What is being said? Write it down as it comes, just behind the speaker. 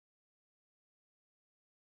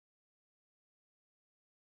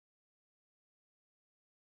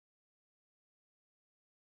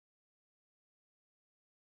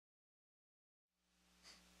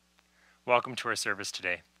Welcome to our service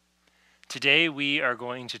today. Today we are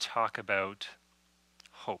going to talk about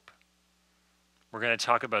hope. We're going to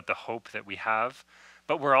talk about the hope that we have,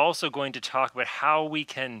 but we're also going to talk about how we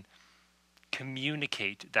can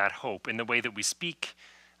communicate that hope in the way that we speak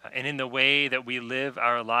and in the way that we live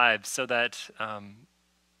our lives so that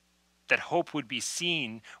that hope would be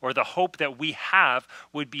seen, or the hope that we have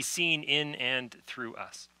would be seen in and through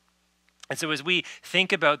us. And so as we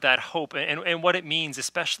think about that hope and what it means,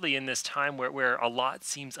 especially in this time where a lot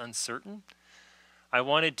seems uncertain, I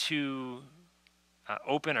wanted to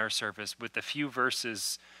open our service with a few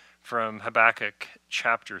verses from Habakkuk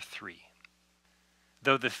chapter 3.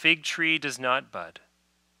 Though the fig tree does not bud,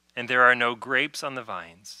 and there are no grapes on the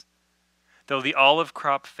vines, though the olive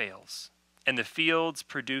crop fails, and the fields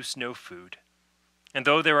produce no food, and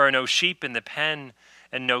though there are no sheep in the pen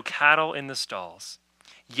and no cattle in the stalls,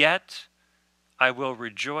 yet I will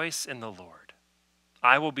rejoice in the Lord.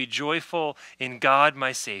 I will be joyful in God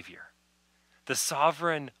my Savior. The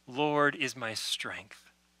sovereign Lord is my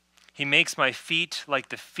strength. He makes my feet like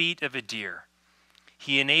the feet of a deer.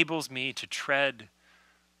 He enables me to tread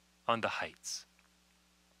on the heights.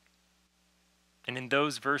 And in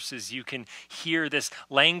those verses, you can hear this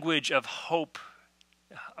language of hope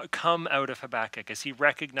come out of Habakkuk as he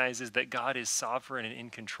recognizes that God is sovereign and in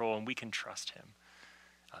control, and we can trust him,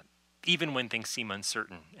 even when things seem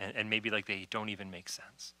uncertain and maybe like they don't even make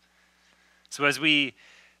sense. So as we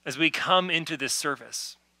come into this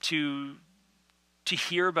service to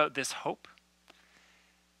hear about this hope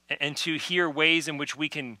and to hear ways in which we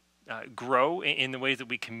can grow in the ways that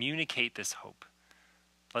we communicate this hope,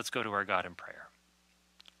 let's go to our God in prayer.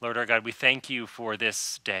 Lord our God, we thank you for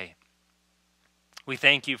this day. We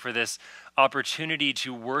thank you for this opportunity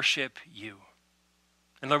to worship you.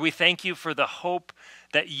 And Lord, we thank you for the hope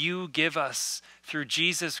that you give us through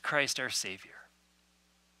Jesus Christ our Savior.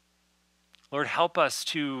 Lord, help us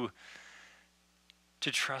to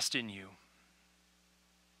trust in you.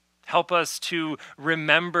 Help us to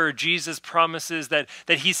remember Jesus' promises that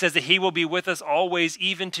he says that he will be with us always,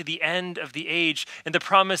 even to the end of the age, and the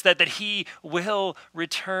promise that he will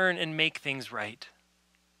return and make things right.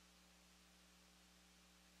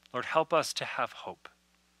 Lord, help us to have hope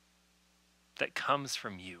that comes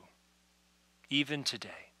from you, even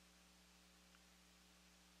today.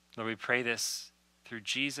 Lord, we pray this through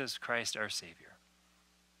Jesus Christ our Savior.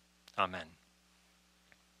 Amen.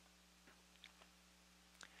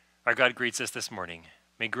 Our God greets us this morning.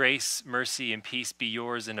 May grace, mercy, and peace be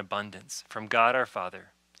yours in abundance from God our Father,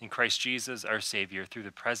 in Christ Jesus our Savior, through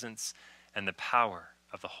the presence and the power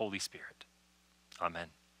of the Holy Spirit. Amen.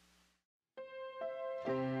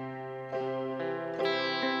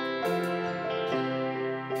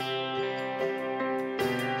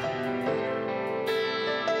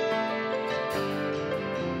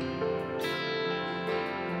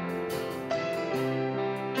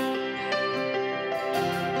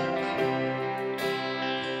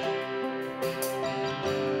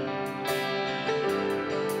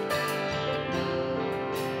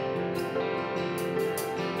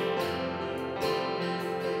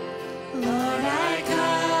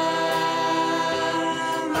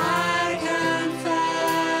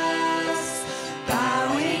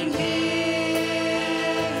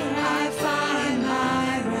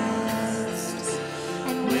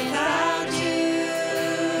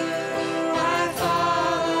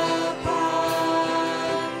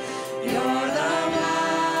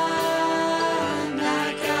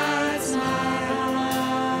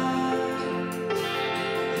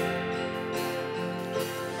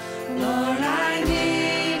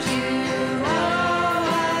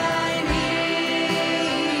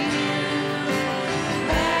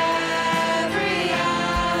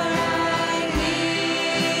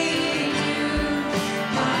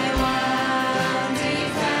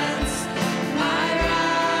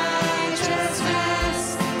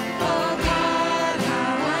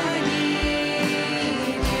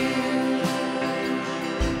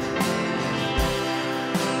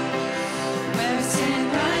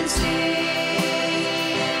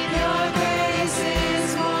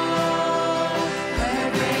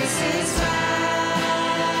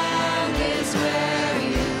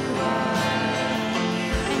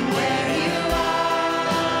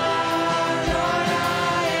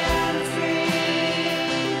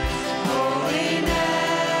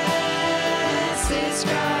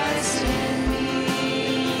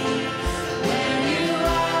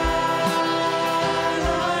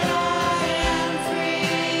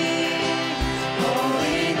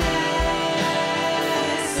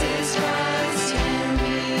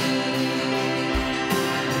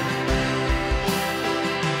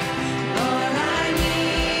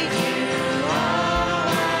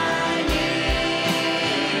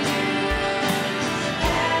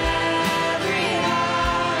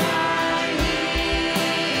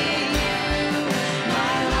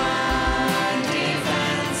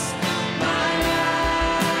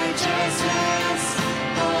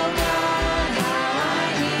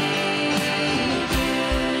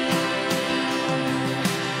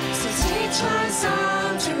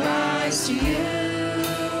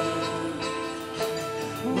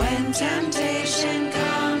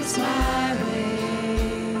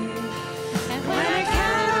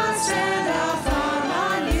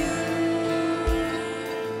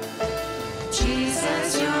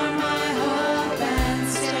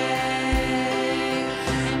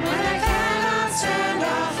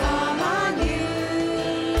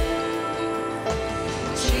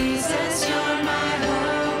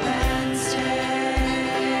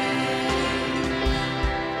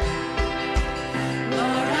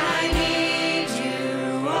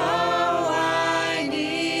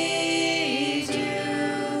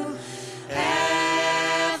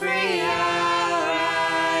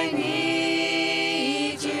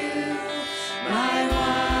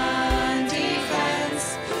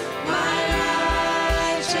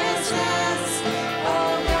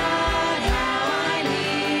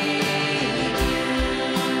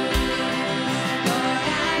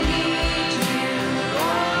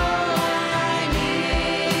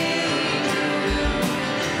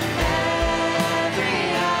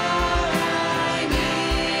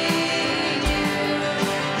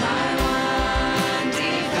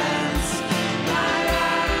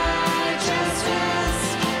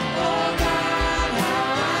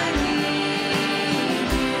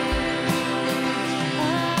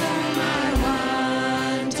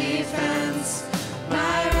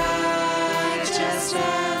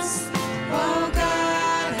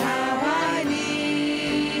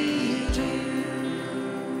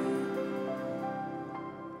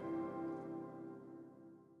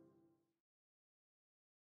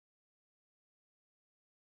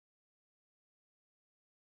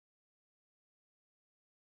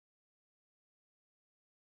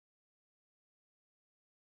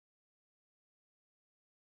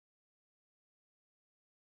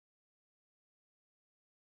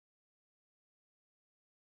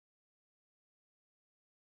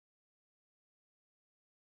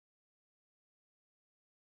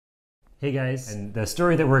 Hey guys, and the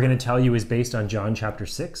story that we're going to tell you is based on John chapter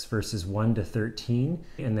 6, verses 1 to 13,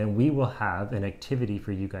 and then we will have an activity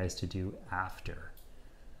for you guys to do after.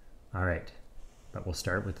 All right, but we'll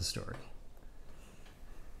start with the story.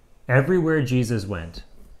 Everywhere Jesus went,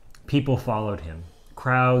 people followed him.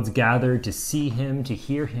 Crowds gathered to see him, to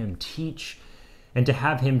hear him teach, and to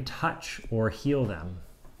have him touch or heal them.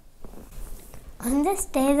 On this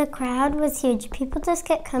day, the crowd was huge. People just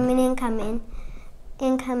kept coming and coming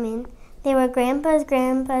and coming. There were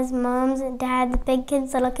grandpas, moms, dads, big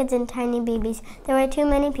kids, little kids, and tiny babies. There were too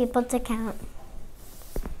many people to count.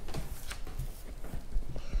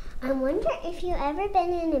 I wonder if you've ever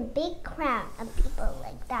been in a big crowd of people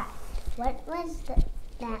like that. What was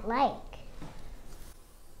that like?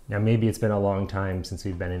 Now, maybe it's been a long time since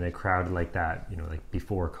we've been in a crowd like that, like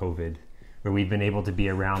before COVID, where we've been able to be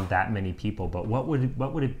around that many people. But what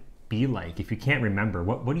would it be like? If you can't remember,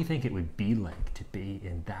 what do you think it would be like to be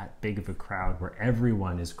in that big of a crowd where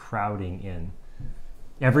everyone is crowding in?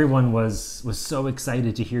 Everyone was so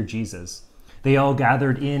excited to hear Jesus. They all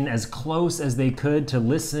gathered in as close as they could to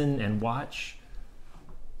listen and watch.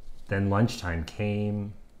 Then lunchtime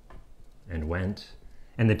came and went,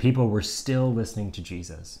 and the people were still listening to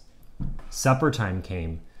Jesus. Supper time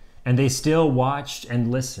came, and they still watched and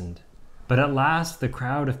listened. But at last, the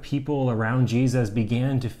crowd of people around Jesus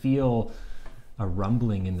began to feel a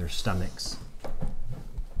rumbling in their stomachs.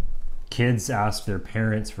 Kids asked their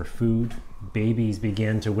parents for food. Babies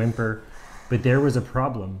began to whimper. But there was a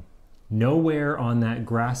problem. Nowhere on that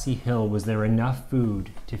grassy hill was there enough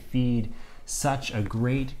food to feed such a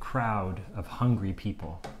great crowd of hungry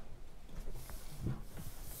people.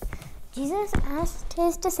 Jesus asked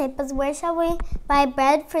his disciples, "Where shall we buy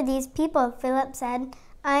bread for these people?" Philip said,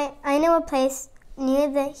 I know a place near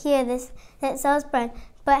here that sells bread,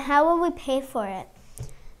 but how will we pay for it?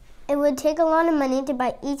 It would take a lot of money to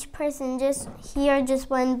buy each person just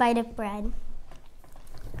one bite of bread.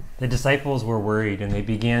 The disciples were worried, and they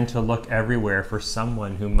began to look everywhere for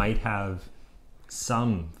someone who might have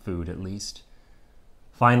some food at least.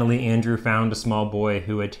 Finally, Andrew found a small boy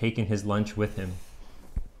who had taken his lunch with him.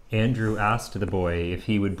 Andrew asked the boy if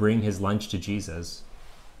he would bring his lunch to Jesus.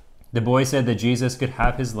 The boy said that Jesus could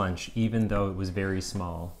have his lunch even though it was very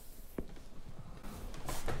small.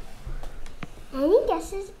 Any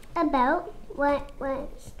guesses about what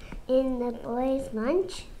was in the boy's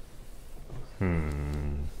lunch?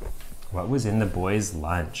 What was in the boy's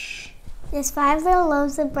lunch? Just 5 little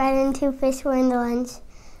loaves of bread and 2 fish were in the lunch.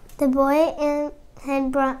 The boy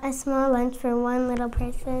had brought a small lunch for one little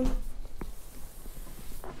person.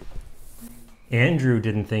 Andrew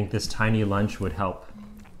didn't think this tiny lunch would help,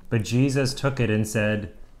 but Jesus took it and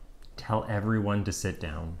said, "Tell everyone to sit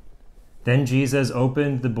down." Then Jesus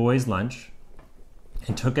opened the boy's lunch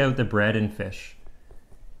and took out the bread and fish.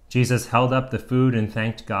 Jesus held up the food and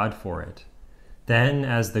thanked God for it. Then,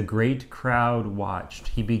 as the great crowd watched,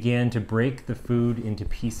 he began to break the food into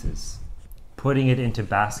pieces, putting it into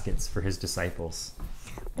baskets for his disciples.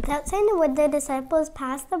 Without saying a word, the disciples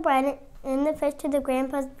passed the bread and the fish to the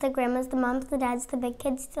grandpas, the grandmas, the moms, the dads, the big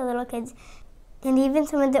kids, the little kids, and even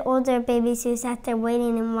some of the older babies who sat there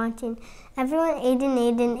waiting and watching. Everyone ate and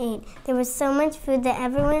ate and ate. There was so much food that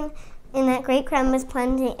everyone in that great crowd was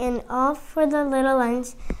plenty, and all for the little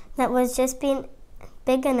lunch that was just being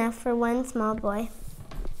big enough for one small boy.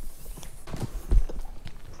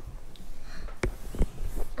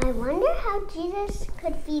 I wonder how Jesus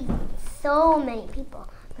could feed so many people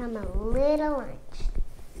from a little lunch.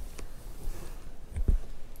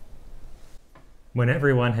 When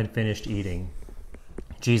everyone had finished eating,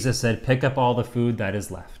 Jesus said, "Pick up all the food that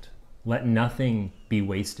is left. Let nothing be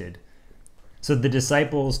wasted." So the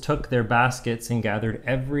disciples took their baskets and gathered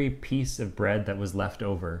every piece of bread that was left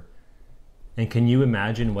over. And can you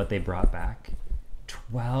imagine what they brought back?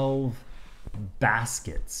 12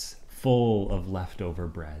 baskets full of leftover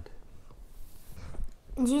bread.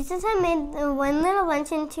 Jesus had made the one little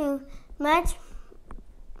lunch into much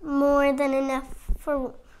more than enough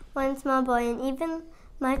for one small boy, and even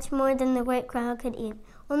much more than the great crowd could eat.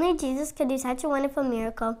 Only Jesus could do such a wonderful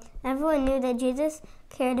miracle. Everyone knew that Jesus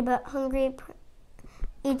cared about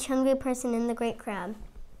each hungry person in the great crowd.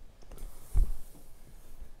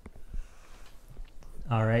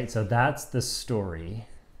 All right, so that's the story.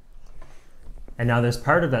 And now there's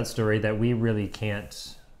part of that story that we really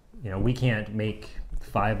can't, we can't make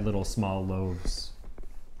 5 little small loaves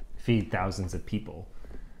feed thousands of people.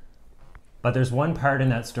 But there's one part in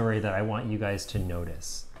that story that I want you guys to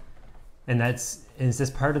notice. And is this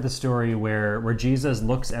part of the story where Jesus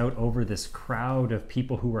looks out over this crowd of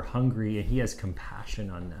people who are hungry and he has compassion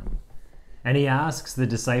on them. And he asks the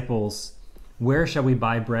disciples, where shall we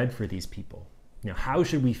buy bread for these people? How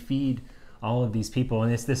should we feed all of these people?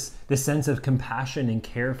 And it's this sense of compassion and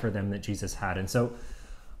care for them that Jesus had. And so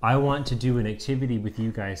I want to do an activity with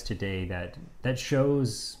you guys today that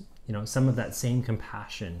shows, some of that same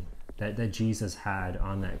compassion that Jesus had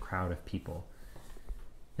on that crowd of people.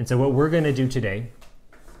 And so what we're going to do today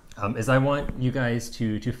is I want you guys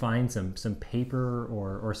to find some paper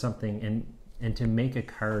or something and to make a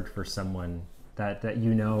card for someone that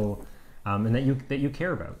and that you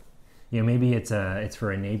care about. Maybe it's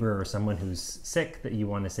for a neighbor or someone who's sick that you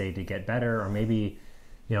want to say to get better, or maybe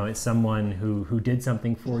it's someone who did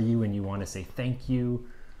something for you and you want to say thank you,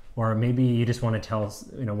 or maybe you just want to tell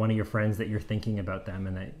one of your friends that you're thinking about them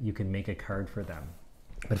and that you can make a card for them.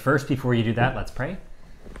 But first, before you do that, let's pray.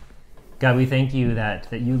 God, we thank you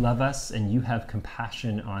that you love us and you have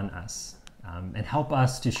compassion on us, and help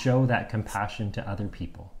us to show that compassion to other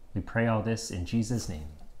people. We pray all this in Jesus' name.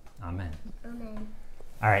 Amen. Amen.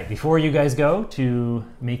 All right, before you guys go to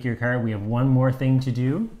make your card, we have one more thing to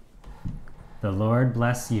do. The Lord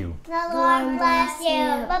bless you. The Lord bless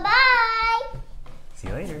you. Bye-bye. See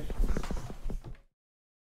you later.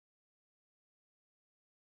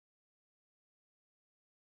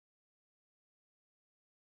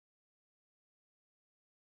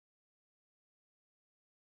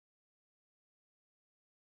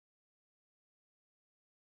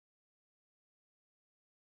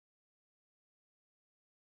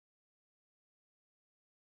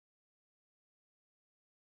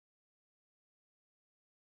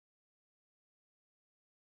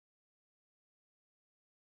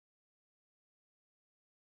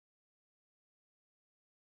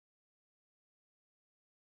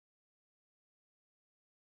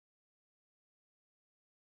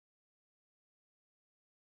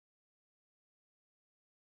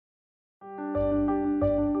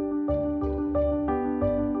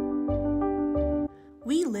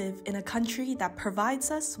 We live in a country that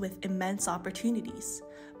provides us with immense opportunities,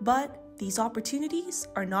 but these opportunities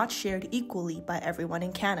are not shared equally by everyone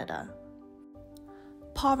in Canada.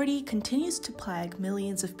 Poverty continues to plague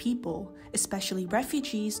millions of people, especially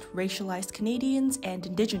refugees, racialized Canadians, and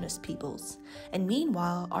Indigenous peoples. And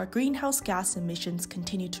meanwhile, our greenhouse gas emissions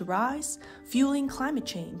continue to rise, fueling climate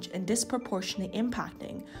change and disproportionately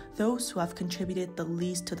impacting those who have contributed the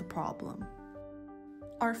least to the problem.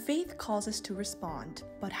 Our faith calls us to respond,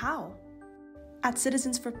 but how? At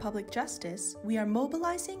Citizens for Public Justice, we are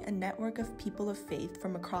mobilizing a network of people of faith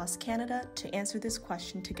from across Canada to answer this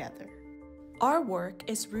question together. Our work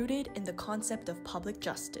is rooted in the concept of public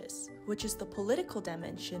justice, which is the political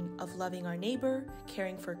dimension of loving our neighbor,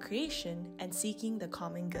 caring for creation, and seeking the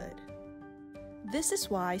common good. This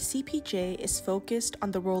is why CPJ is focused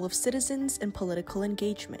on the role of citizens in political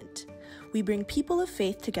engagement. We bring people of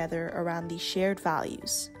faith together around these shared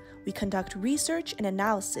values. We conduct research and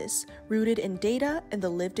analysis rooted in data and the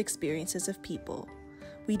lived experiences of people.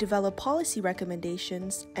 We develop policy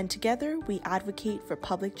recommendations, and together we advocate for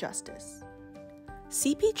public justice.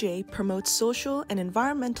 CPJ promotes social and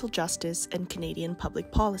environmental justice in Canadian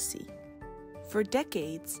public policy. For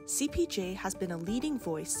decades, CPJ has been a leading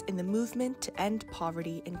voice in the movement to end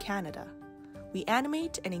poverty in Canada. We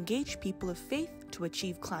animate and engage people of faith to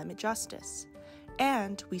achieve climate justice.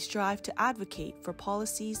 And we strive to advocate for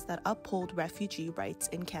policies that uphold refugee rights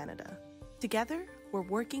in Canada. Together, we're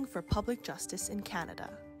working for public justice in Canada.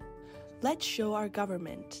 Let's show our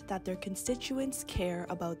government that their constituents care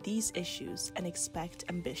about these issues and expect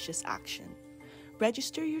ambitious action.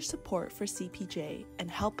 Register your support for CPJ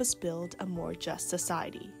and help us build a more just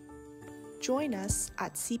society. Join us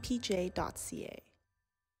at cpj.ca.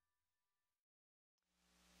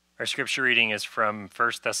 Our scripture reading is from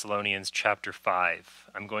 1 Thessalonians chapter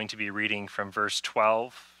 5. I'm going to be reading from verse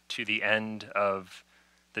 12 to the end of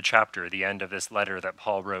the chapter, the end of this letter that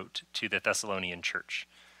Paul wrote to the Thessalonian church.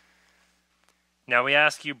 Now we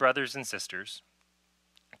ask you, brothers and sisters,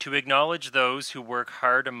 to acknowledge those who work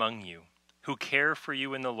hard among you, who care for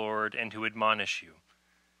you in the Lord and who admonish you.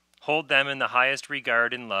 Hold them in the highest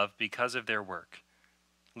regard and love because of their work.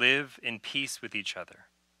 Live in peace with each other.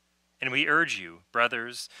 And we urge you,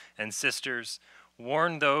 brothers and sisters,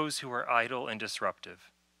 warn those who are idle and disruptive.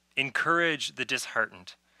 Encourage the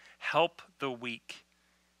disheartened. Help the weak.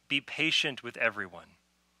 Be patient with everyone.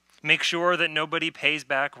 Make sure that nobody pays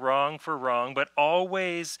back wrong for wrong, but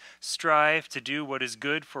always strive to do what is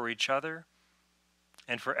good for each other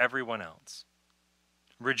and for everyone else.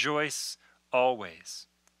 Rejoice always.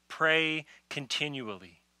 Pray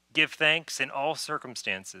continually. Give thanks in all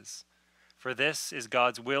circumstances, for this is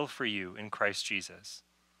God's will for you in Christ Jesus.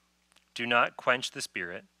 Do not quench the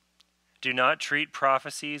Spirit. Do not treat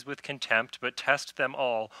prophecies with contempt, but test them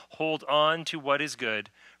all. Hold on to what is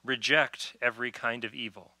good. Reject every kind of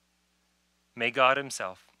evil. May God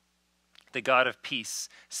himself, the God of peace,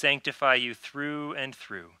 sanctify you through and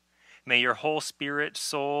through. May your whole spirit,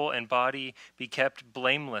 soul, and body be kept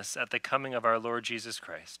blameless at the coming of our Lord Jesus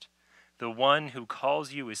Christ. The one who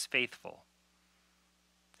calls you is faithful,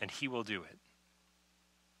 and he will do it.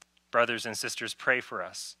 Brothers and sisters, pray for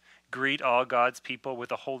us. Greet all God's people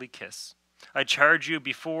with a holy kiss. I charge you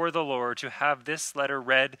before the Lord to have this letter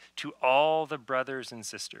read to all the brothers and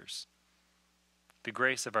sisters. The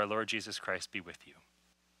grace of our Lord Jesus Christ be with you.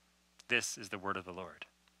 This is the word of the Lord.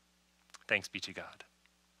 Thanks be to God.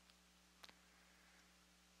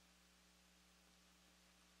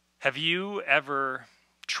 Have you ever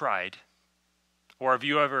tried, or have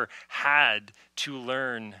you ever had to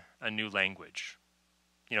learn a new language?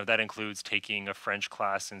 You know, that includes taking a French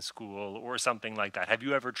class in school or something like that. Have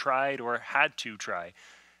you ever tried or had to try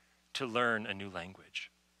to learn a new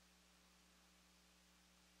language?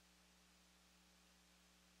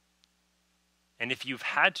 And if you've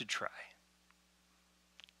had to try,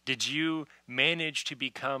 did you manage to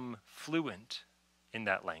become fluent in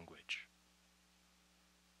that language?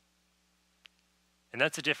 And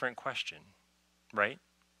that's a different question, right?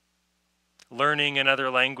 Learning another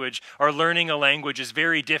language, or learning a language, is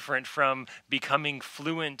very different from becoming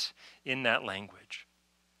fluent in that language.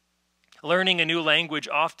 Learning a new language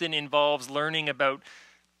often involves learning about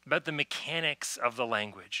the mechanics of the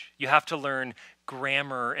language. You have to learn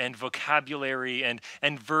grammar and vocabulary and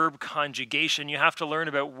verb conjugation. You have to learn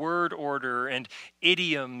about word order and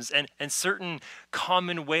idioms and certain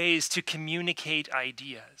common ways to communicate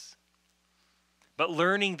ideas. But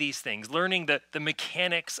learning these things, learning the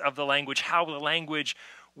mechanics of the language, how the language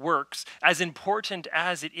works, as important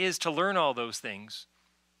as it is to learn all those things,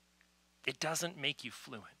 it doesn't make you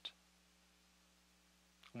fluent.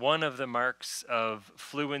 One of the marks of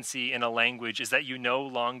fluency in a language is that you no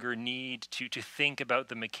longer need to think about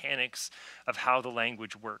the mechanics of how the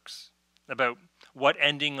language works, about what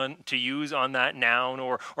ending to use on that noun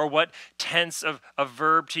or what tense of a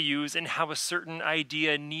verb to use and how a certain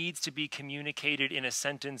idea needs to be communicated in a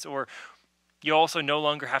sentence. Or you also no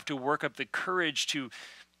longer have to work up the courage to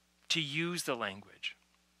use the language.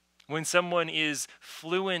 When someone is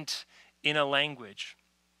fluent in a language,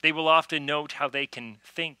 they will often note how they can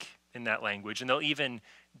think in that language, and they'll even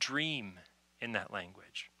dream in that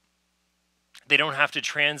language. They don't have to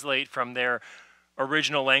translate from their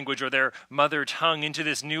original language or their mother tongue into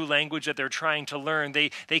this new language that they're trying to learn. They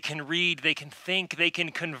can read, they can think, they can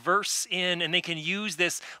converse in, and they can use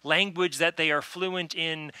this language that they are fluent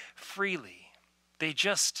in freely. They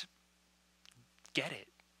just get it.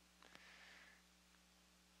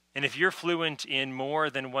 And if you're fluent in more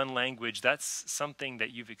than one language, that's something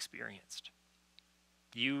that you've experienced.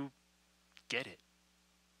 You get it.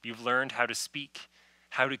 You've learned how to speak,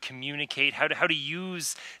 how to communicate, how to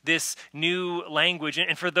use this new language.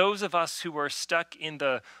 And for those of us who are stuck in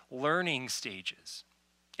the learning stages,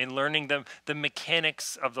 in learning the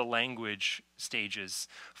mechanics of the language stages,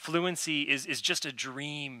 fluency is just a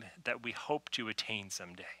dream that we hope to attain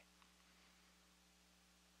someday.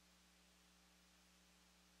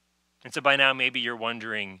 And so by now, maybe you're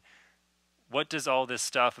wondering, what does all this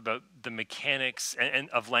stuff about the mechanics and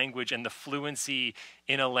of language and the fluency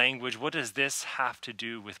in a language, what does this have to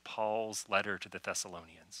do with Paul's letter to the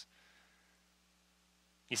Thessalonians?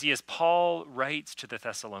 You see, as Paul writes to the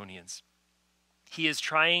Thessalonians, he is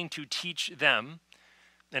trying to teach them,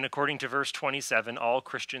 and according to verse 27, all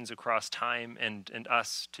Christians across time and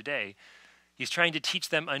us today, he's trying to teach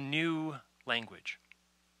them a new language.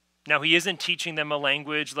 Now, he isn't teaching them a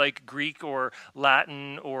language like Greek or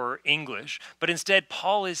Latin or English, but instead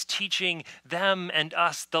Paul is teaching them and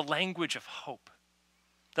us the language of hope,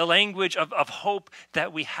 the language of hope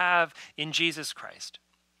that we have in Jesus Christ.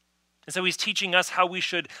 And so he's teaching us how we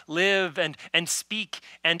should live and speak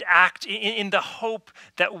and act in the hope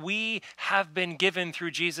that we have been given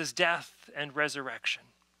through Jesus' death and resurrection.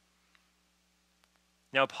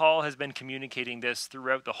 Now, Paul has been communicating this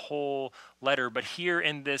throughout the whole letter, but here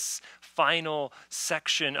in this final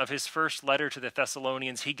section of his first letter to the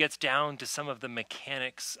Thessalonians, he gets down to some of the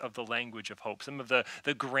mechanics of the language of hope, some of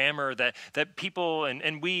the grammar that people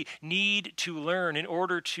and we need to learn in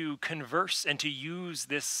order to converse and to use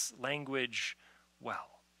this language well.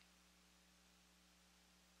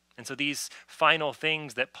 And so these final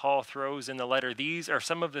things that Paul throws in the letter, these are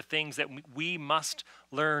some of the things that we must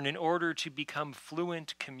learn in order to become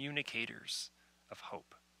fluent communicators of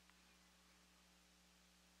hope.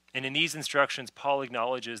 And in these instructions, Paul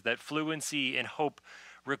acknowledges that fluency in hope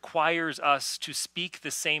requires us to speak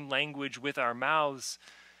the same language with our mouths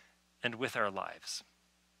and with our lives.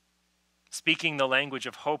 Speaking the language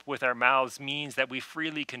of hope with our mouths means that we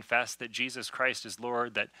freely confess that Jesus Christ is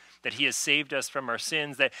Lord, that he has saved us from our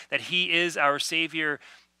sins, that he is our Savior,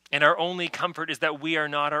 and our only comfort is that we are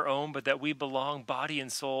not our own, but that we belong body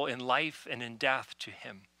and soul in life and in death to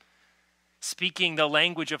him. Speaking the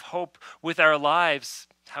language of hope with our lives,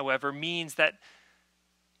 however, means that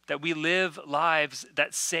we live lives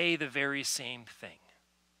that say the very same thing.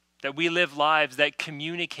 That we live lives that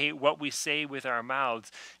communicate what we say with our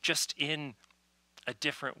mouths, just in a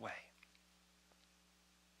different way.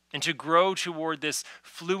 And to grow toward this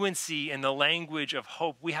fluency in the language of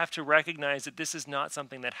hope, we have to recognize that this is not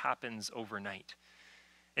something that happens overnight.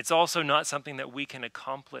 It's also not something that we can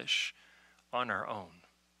accomplish on our own.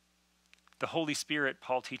 The Holy Spirit,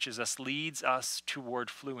 Paul teaches us, leads us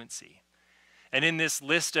toward fluency. And in this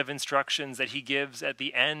list of instructions that he gives at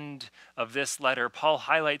the end of this letter, Paul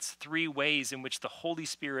highlights 3 ways in which the Holy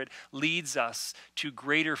Spirit leads us to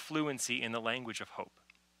greater fluency in the language of hope.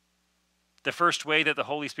 The first way that the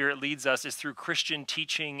Holy Spirit leads us is through Christian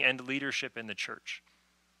teaching and leadership in the church.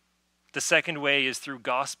 The second way is through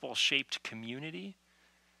gospel-shaped community.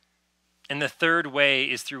 And the third way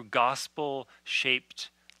is through gospel-shaped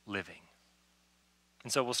living.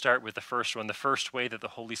 And so we'll start with the first one. The first way that the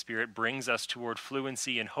Holy Spirit brings us toward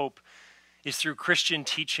fluency and hope is through Christian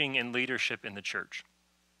teaching and leadership in the church.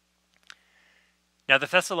 Now, the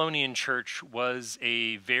Thessalonian church was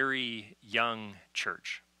a very young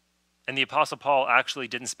church. And the Apostle Paul actually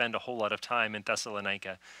didn't spend a whole lot of time in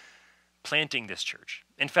Thessalonica planting this church.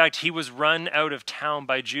 In fact, he was run out of town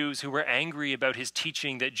by Jews who were angry about his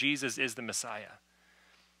teaching that Jesus is the Messiah.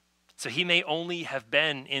 So he may only have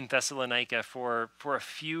been in Thessalonica for a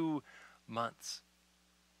few months.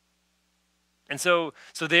 And so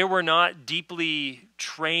there were not deeply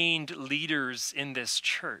trained leaders in this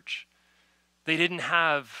church. They didn't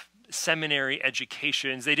have seminary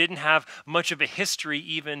educations. They didn't have much of a history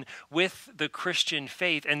even with the Christian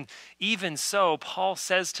faith. And even so, Paul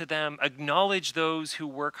says to them, acknowledge those who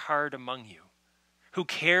work hard among you, who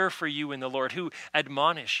care for you in the Lord, who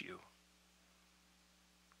admonish you.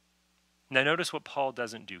 Now notice what Paul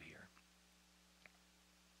doesn't do here.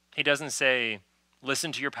 He doesn't say,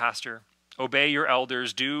 listen to your pastor, obey your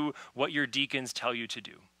elders, do what your deacons tell you to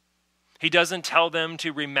do. He doesn't tell them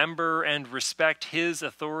to remember and respect his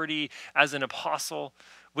authority as an apostle,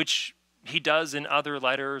 which he does in other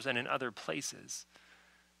letters and in other places.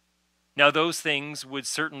 Now, those things would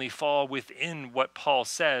certainly fall within what Paul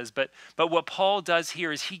says, but what Paul does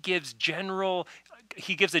here is he gives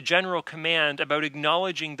a general command about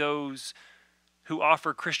acknowledging those who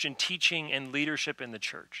offer Christian teaching and leadership in the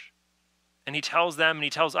church. And he tells them and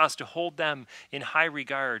he tells us to hold them in high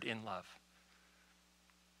regard in love.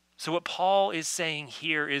 So what Paul is saying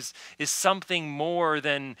here is something more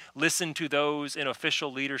than listen to those in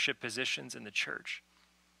official leadership positions in the church.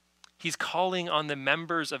 He's calling on the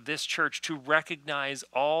members of this church to recognize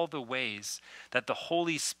all the ways that the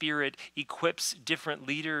Holy Spirit equips different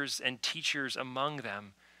leaders and teachers among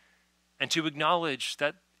them, and to acknowledge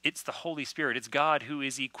that it's the Holy Spirit, it's God who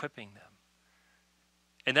is equipping them.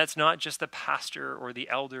 And that's not just the pastor or the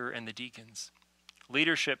elder and the deacons.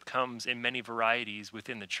 Leadership comes in many varieties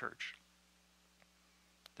within the church.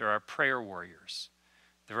 There are prayer warriors.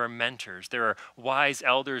 There are mentors. There are wise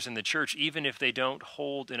elders in the church, even if they don't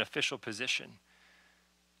hold an official position.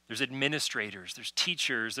 There's administrators, there's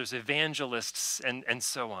teachers, there's evangelists, and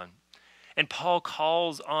so on. And Paul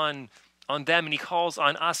calls on them, and he calls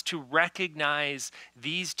on us to recognize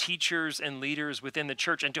these teachers and leaders within the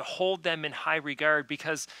church and to hold them in high regard,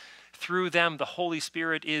 because through them the Holy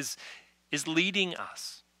Spirit is leading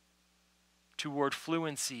us toward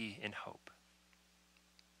fluency in hope.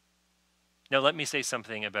 Now, let me say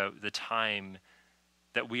something about the time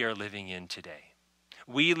that we are living in today.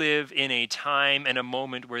 We live in a time and a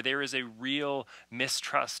moment where there is a real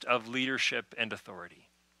mistrust of leadership and authority.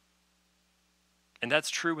 And that's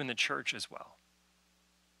true in the church as well.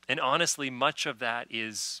 And honestly, much of that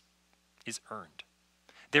is earned.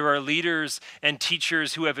 There are leaders and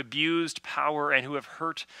teachers who have abused power and who have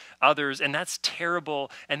hurt others, and that's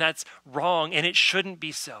terrible and that's wrong, and it shouldn't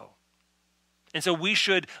be so. And so we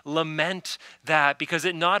should lament that, because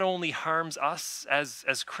it not only harms us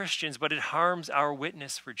as Christians, but it harms our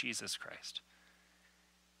witness for Jesus Christ.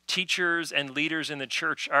 Teachers and leaders in the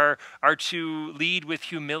church are to lead with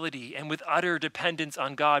humility and with utter dependence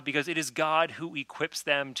on God, because it is God who equips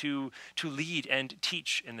them to lead and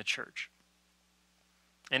teach in the church.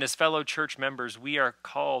 And as fellow church members, we are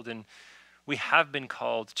called, and we have been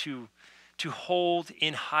called, to hold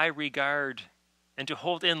in high regard and to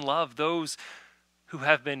hold in love those who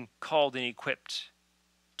have been called and equipped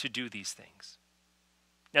to do these things.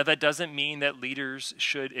 Now, that doesn't mean that leaders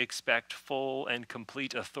should expect full and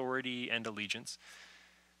complete authority and allegiance.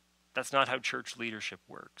 That's not how church leadership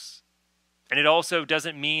works. And it also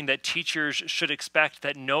doesn't mean that teachers should expect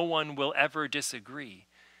that no one will ever disagree.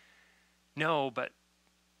 No, but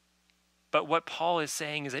what Paul is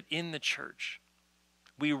saying is that in the church,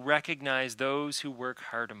 we recognize those who work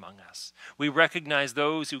hard among us. We recognize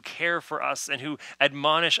those who care for us and who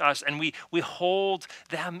admonish us, and we hold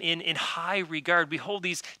them in high regard. We hold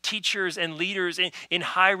these teachers and leaders in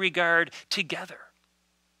high regard together.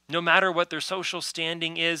 No matter what their social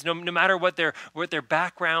standing is, no matter what their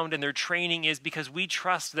background and their training is, because we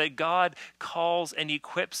trust that God calls and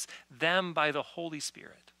equips them by the Holy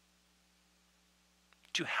Spirit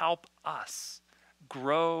to help us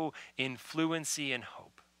grow in fluency and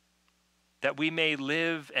hope, that we may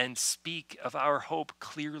live and speak of our hope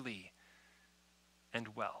clearly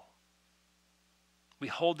and well. We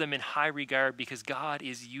hold them in high regard because God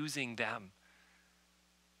is using them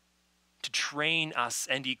to train us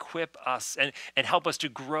and equip us and help us to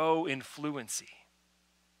grow in fluency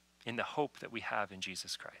in the hope that we have in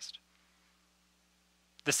Jesus Christ.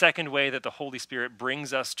 The second way that the Holy Spirit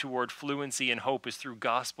brings us toward fluency and hope is through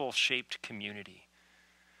gospel-shaped community,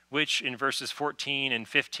 which in verses 14 and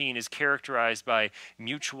 15 is characterized by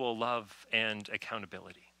mutual love and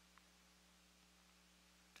accountability.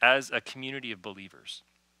 As a community of believers,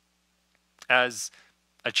 as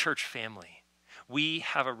a church family, we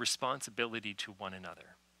have a responsibility to one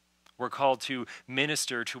another. We're called to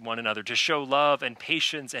minister to one another, to show love and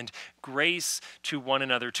patience and grace to one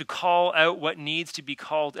another, to call out what needs to be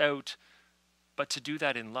called out, but to do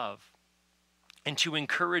that in love, and to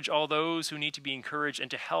encourage all those who need to be encouraged and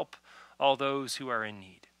to help all those who are in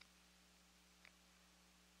need.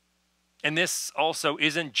 And this also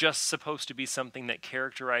isn't just supposed to be something that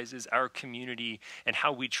characterizes our community and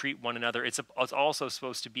how we treat one another. It's also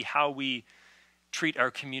supposed to be how we treat our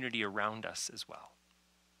community around us as well.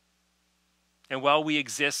 And while we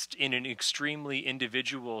exist in an extremely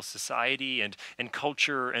individual society and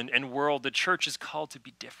culture and world, the church is called to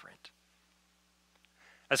be different.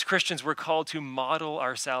 As Christians, we're called to model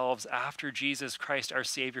ourselves after Jesus Christ, our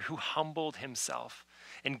Savior, who humbled himself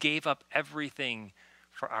and gave up everything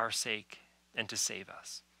for our sake and to save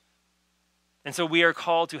us. And so we are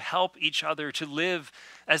called to help each other to live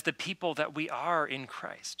as the people that we are in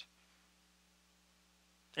Christ.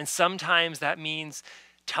 And sometimes that means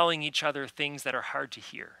telling each other things that are hard to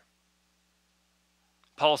hear.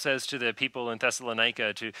 Paul says to the people in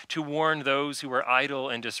Thessalonica to warn those who were idle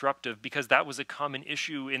and disruptive, because that was a common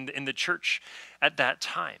issue in the church at that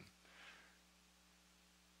time.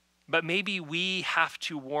 But maybe we have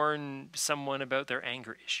to warn someone about their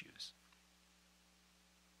anger issues.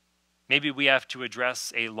 Maybe we have to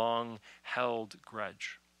address a long-held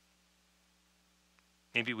grudge.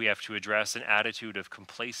 Maybe we have to address an attitude of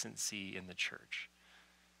complacency in the church.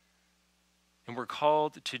 And we're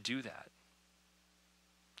called to do that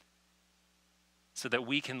so that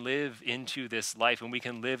we can live into this life and we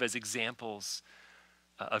can live as examples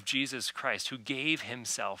of Jesus Christ, who gave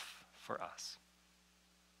himself for us.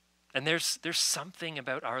 And there's something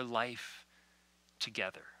about our life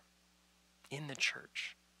together in the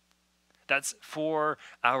church that's for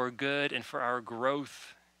our good and for our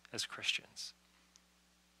growth as Christians.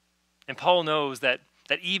 And Paul knows that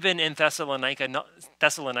even in Thessalonica,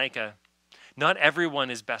 not everyone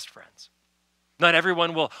is best friends. Not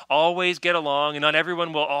everyone will always get along, and not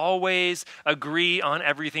everyone will always agree on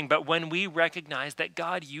everything. But when we recognize that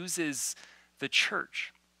God uses the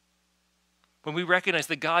church, when we recognize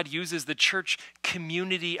that God uses the church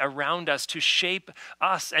community around us to shape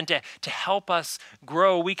us and to help us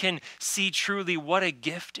grow, we can see truly what a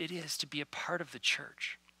gift it is to be a part of the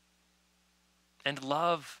church and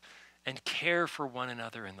love and care for one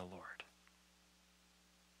another in the Lord.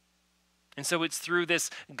 And so it's through this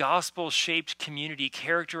gospel-shaped community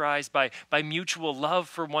characterized by mutual love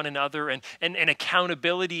for one another and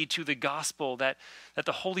accountability to the gospel that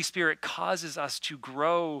the Holy Spirit causes us to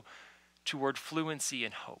grow toward fluency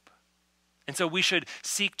and hope. And so we should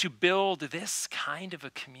seek to build this kind of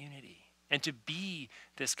a community and to be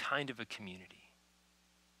this kind of a community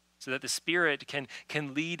so that the Spirit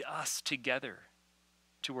can lead us together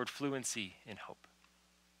toward fluency in hope.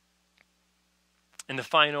 And the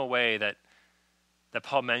final way that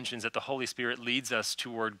Paul mentions that the Holy Spirit leads us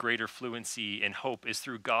toward greater fluency and hope is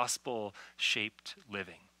through gospel-shaped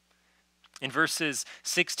living. In verses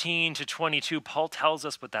 16 to 22, Paul tells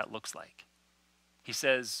us what that looks like. He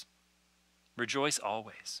says, "Rejoice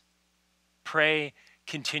always. Pray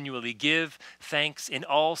continually. Give thanks in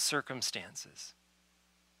all circumstances.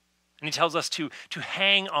 And he tells us to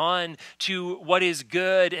hang on to what is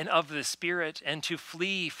good and of the Spirit and to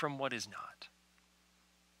flee from what is not.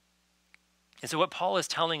 And so what Paul is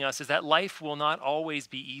telling us is that life will not always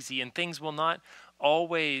be easy and things will not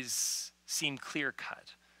always seem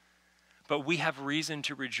clear-cut. But we have reason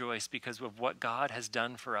to rejoice because of what God has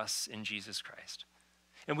done for us in Jesus Christ.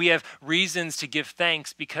 And we have reasons to give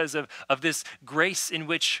thanks because of this grace in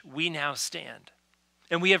which we now stand.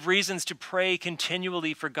 And we have reasons to pray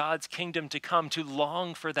continually for God's kingdom to come, to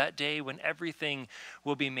long for that day when everything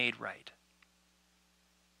will be made right.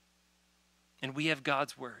 And we have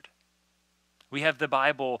God's word. We have the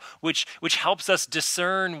Bible, which helps us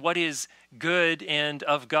discern what is good and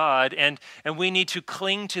of God. And we need to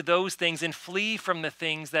cling to those things and flee from the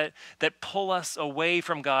things that pull us away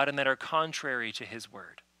from God and that are contrary to his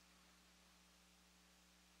word.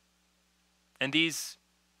 And these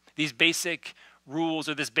basic rules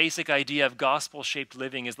or this basic idea of gospel-shaped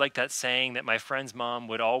living is like that saying that my friend's mom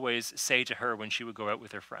would always say to her when she would go out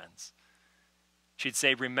with her friends. She'd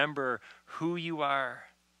say, remember who you are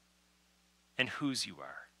and whose you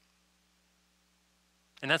are.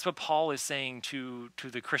 And that's what Paul is saying to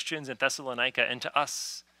the Christians in Thessalonica and to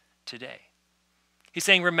us today. He's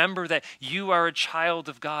saying, remember that you are a child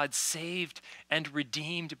of God, saved and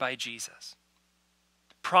redeemed by Jesus,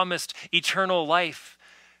 promised eternal life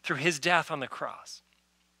through his death on the cross.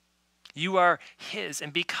 You are his,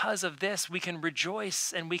 and because of this, we can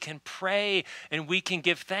rejoice and we can pray and we can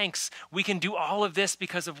give thanks. We can do all of this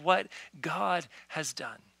because of what God has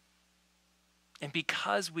done. And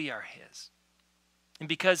because we are his, and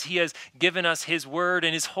because he has given us his word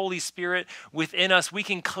and his Holy Spirit within us, we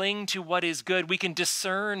can cling to what is good. We can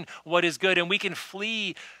discern what is good, and we can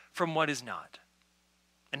flee from what is not.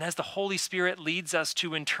 And as the Holy Spirit leads us to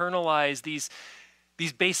internalize these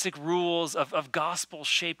basic rules of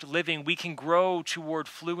gospel-shaped living, we can grow toward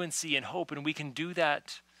fluency and hope, and we can do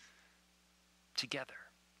that together.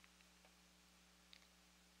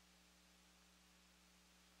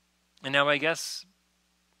 And now I guess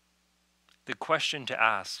the question to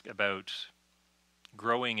ask about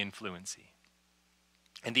growing in fluency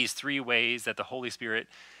and these three ways that the Holy Spirit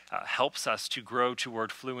helps us to grow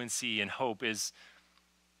toward fluency and hope is,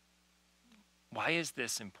 why is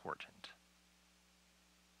this important?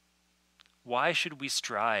 Why should we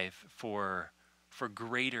strive for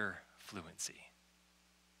greater fluency?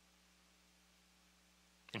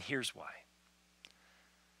 And here's why.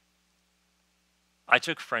 I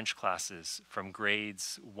took French classes from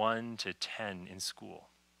grades 1 to 10 in school,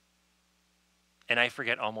 and I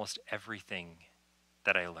forget almost everything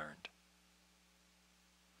that I learned.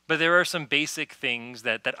 But there are some basic things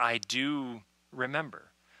that I do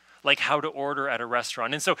remember, like how to order at a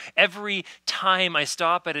restaurant. And so every time I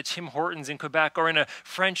stop at a Tim Hortons in Quebec or in a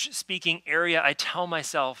French-speaking area, I tell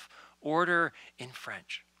myself, order in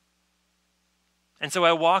French. And so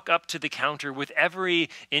I walk up to the counter with every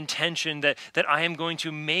intention that I am going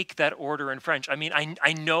to make that order in French. I mean,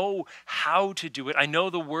 I know how to do it. I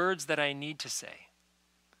know the words that I need to say.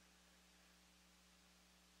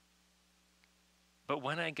 But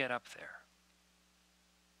when I get up there,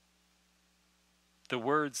 the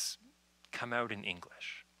words come out in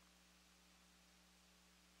English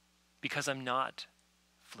because I'm not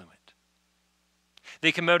fluent.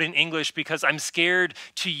 They come out in English because I'm scared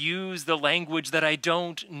to use the language that I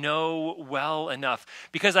don't know well enough.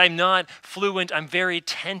 Because I'm not fluent, I'm very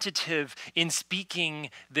tentative in speaking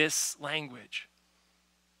this language.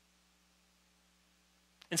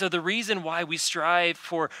 And so the reason why we strive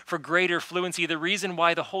for greater fluency, the reason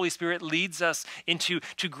why the Holy Spirit leads us into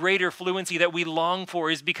greater fluency that we long for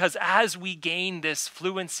is because as we gain this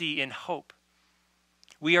fluency in hope,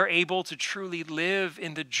 we are able to truly live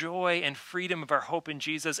in the joy and freedom of our hope in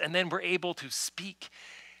Jesus, and then we're able to speak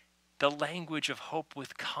the language of hope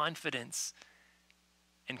with confidence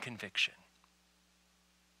and conviction.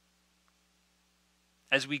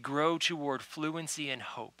 As we grow toward fluency and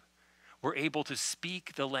hope, we're able to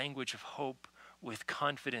speak the language of hope with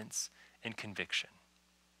confidence and conviction.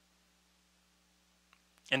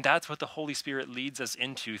 And that's what the Holy Spirit leads us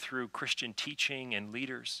into through Christian teaching and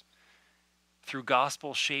leaders, through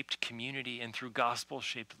gospel-shaped community, and through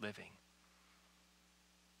gospel-shaped living.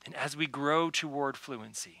 And as we grow toward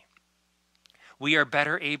fluency, we are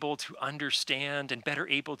better able to understand and better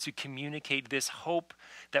able to communicate this hope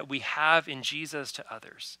that we have in Jesus to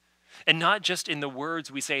others. And not just in the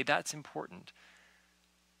words we say, that's important,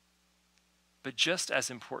 but just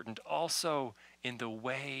as important, also in the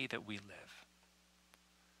way that we live.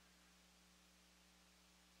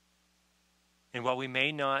 And while we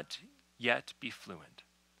may not yet be fluent,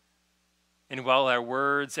 And while our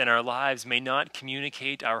words and our lives may not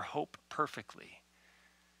communicate our hope perfectly,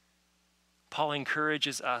 Paul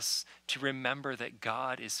encourages us to remember that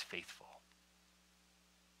God is faithful.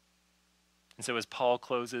 And so as Paul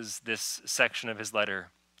closes this section of his letter,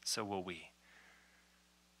 so will we.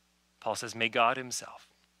 Paul says, may God himself,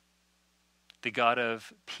 the God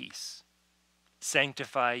of peace,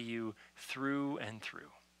 sanctify you through and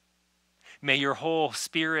through. May your whole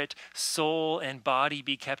spirit, soul, and body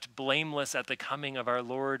be kept blameless at the coming of our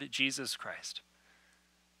Lord Jesus Christ.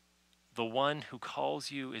 The one who calls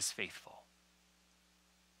you is faithful,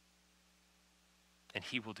 and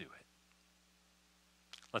he will do it.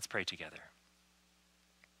 Let's pray together.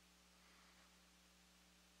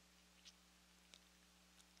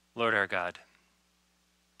 Lord our God,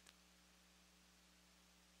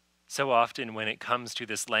 so often when it comes to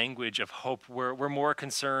this language of hope, we're more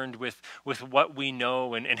concerned with what we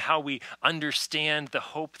know and how we understand the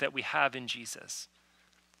hope that we have in Jesus.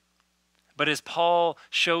 But as Paul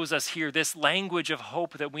shows us here, this language of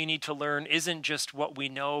hope that we need to learn isn't just what we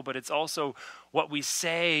know, but it's also what we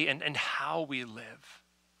say and how we live.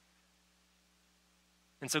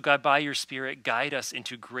 And so God, by your Spirit, guide us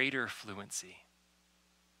into greater fluency.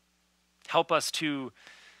 Help us to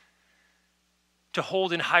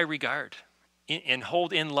hold in high regard and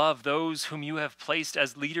hold in love those whom you have placed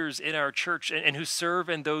as leaders in our church and who serve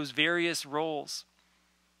in those various roles.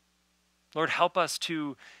 Lord, help us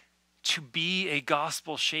to be a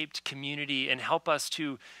gospel-shaped community, and help us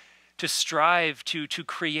to strive to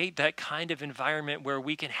create that kind of environment where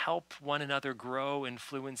we can help one another grow in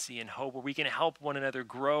fluency and hope, where we can help one another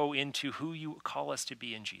grow into who you call us to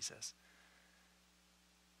be in Jesus.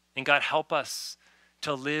 And God, help us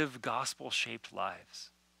to live gospel-shaped lives.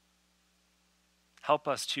 Help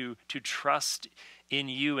us to trust in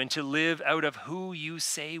you and to live out of who you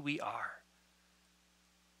say we are,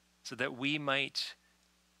 so that we might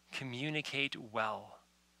communicate well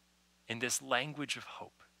in this language of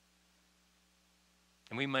hope.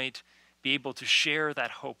 And we might be able to share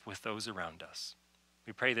that hope with those around us.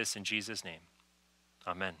 We pray this in Jesus' name.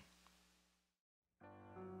 Amen.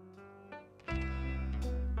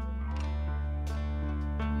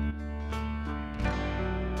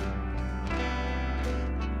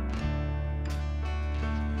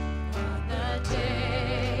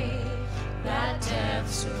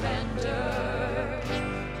 Surrender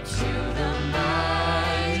to the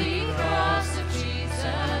mighty cross of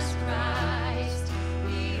Jesus Christ.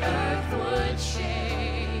 The earth would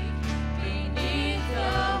shake beneath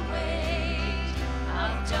the weight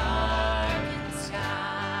of darkness.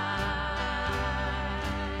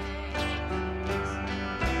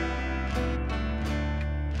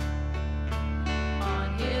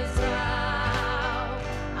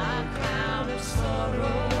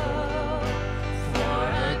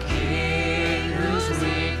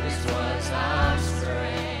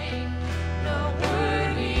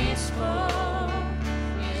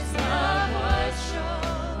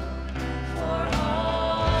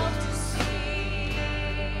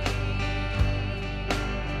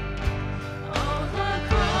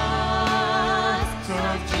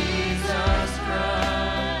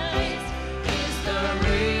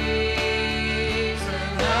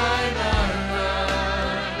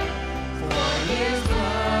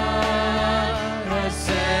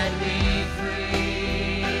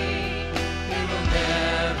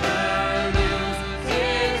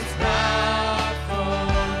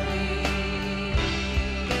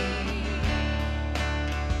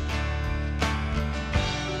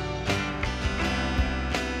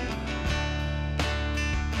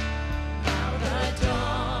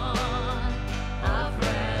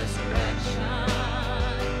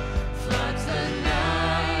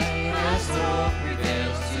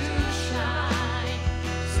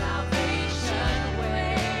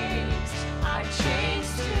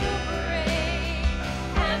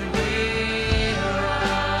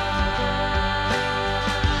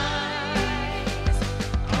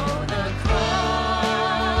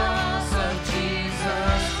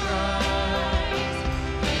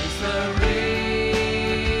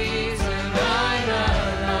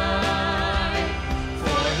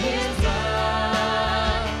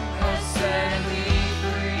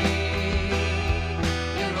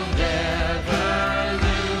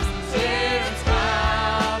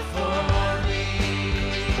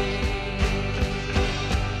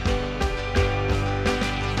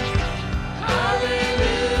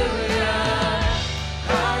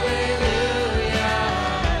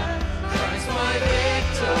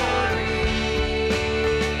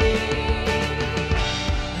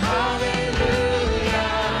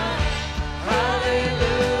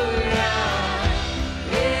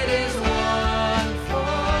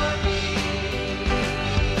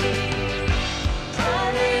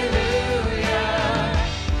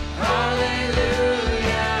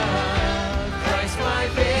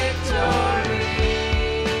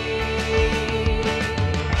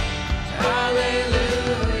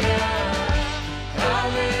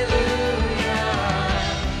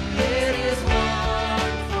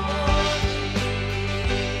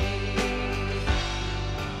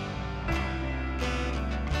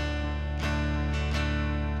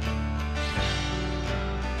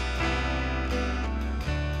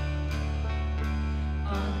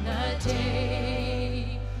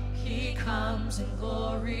 comes in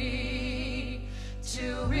glory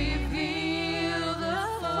to reveal the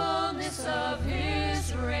fullness of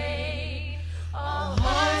his reign. All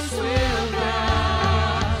hearts will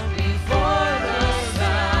bow before the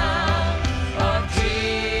sound of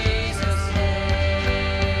Jesus'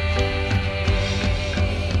 name.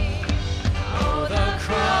 Oh, the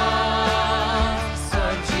cross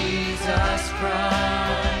of Jesus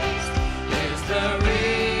Christ is the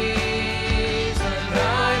reason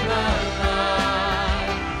I'm alive.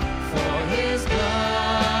 For his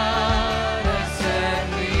blood has set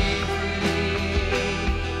me free.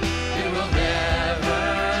 It will never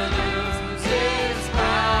lose its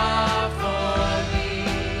power for me.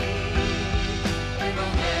 It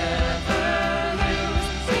will never lose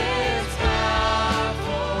its power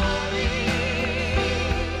for me.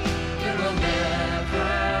 It will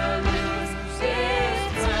never lose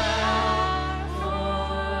its power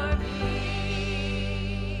for me.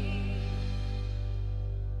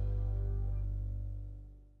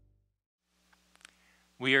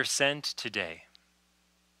 We are sent today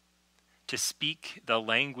to speak the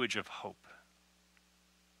language of hope,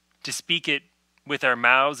 to speak it with our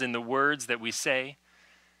mouths in the words that we say,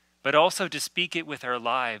 but also to speak it with our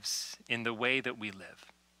lives in the way that we live.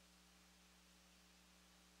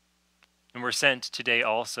 And we're sent today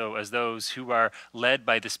also as those who are led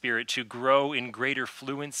by the Spirit to grow in greater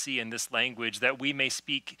fluency in this language, that we may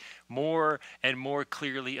speak more and more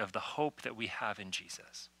clearly of the hope that we have in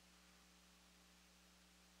Jesus.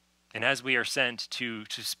 And as we are sent to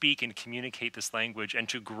speak and communicate this language and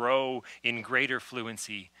to grow in greater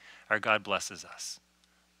fluency, our God blesses us.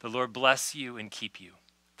 The Lord bless you and keep you.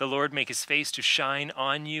 The Lord make his face to shine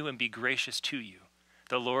on you and be gracious to you.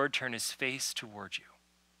 The Lord turn his face toward you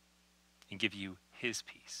and give you his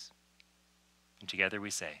peace. And together we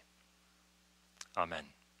say, Amen.